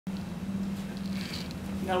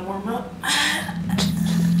Gotta warm up.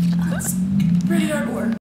 That's pretty hard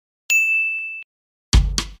work.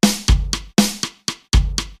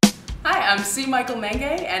 Hi, I'm C. Michael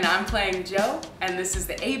Menge, and I'm playing Joe, and this is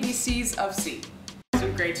the ABCs of C.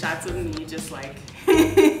 Some great shots of me just like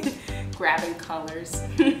grabbing colors.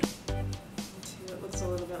 It looks a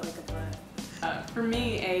little bit like a butt. For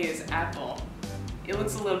me, A is apple. It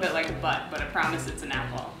looks a little bit like a butt, but I promise it's an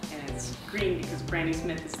apple. And it's green because Brandy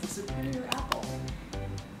Smith is the superior apple.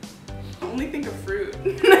 Only think of fruit.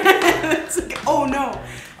 It's like, oh no.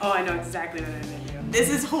 Oh, I know exactly what I'm gonna do. This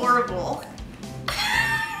is horrible.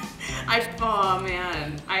 Oh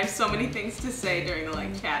man, I have so many things to say during the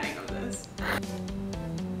like chatting of this.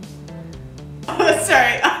 Oh,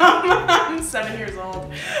 sorry, I'm 7 years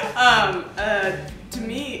old. To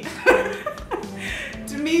me,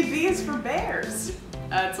 B is for bears.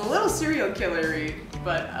 It's a little serial killer-y,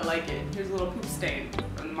 but I like it. Here's a little poop stain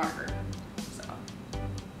from the marker. So.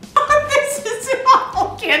 This is an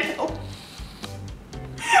awful candle.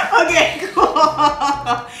 Okay, cool.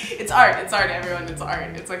 It's art, everyone. It's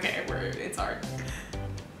art. It's okay. It's art.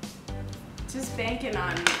 Just banking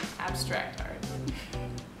on abstract art.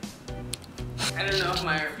 I don't know if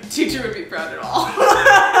my teacher would be proud at all.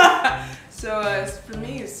 So for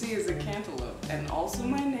me, C is a cantaloupe, and also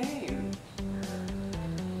my name.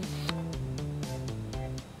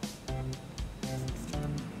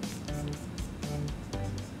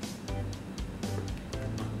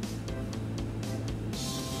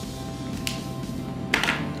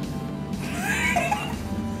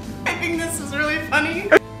 I think this is really funny.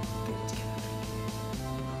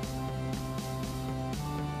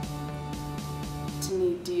 To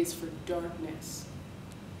me, D is for darkness.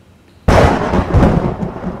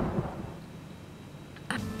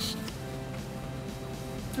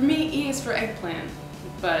 For me, E is for eggplant,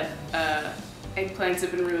 but eggplants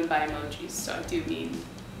have been ruined by emojis, so I do mean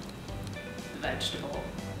the vegetable.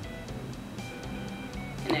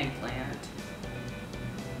 An eggplant.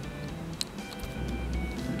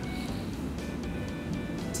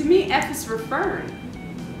 To me, F is for fern.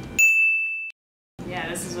 Yeah,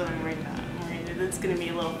 this is what I'm worried about. I'm worried that it's gonna be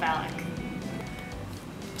a little phallic.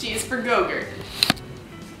 G is for Gogurt.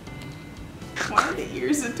 Why are the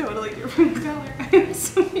ears a totally different color? I have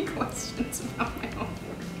so many questions about my own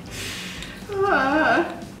work.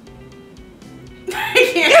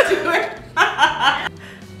 I can't do it.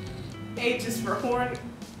 H is for horn.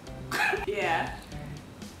 Yeah.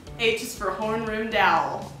 H is for horn-rimmed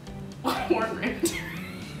owl. Horn-rimmed.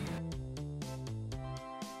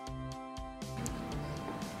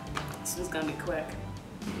 This one's gonna be quick.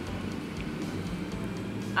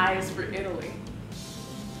 I is for Italy.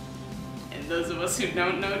 And those of us who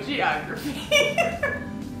don't know geography.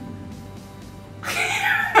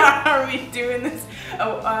 Are we doing this?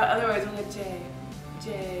 Oh, otherwise we'll have J.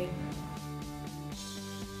 J.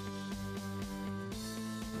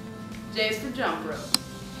 J is for jump rope.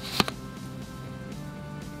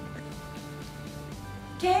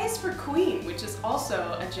 K is for queen, which is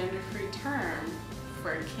also a gender-free term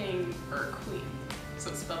for a king or a queen. So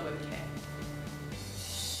it's spelled with a K.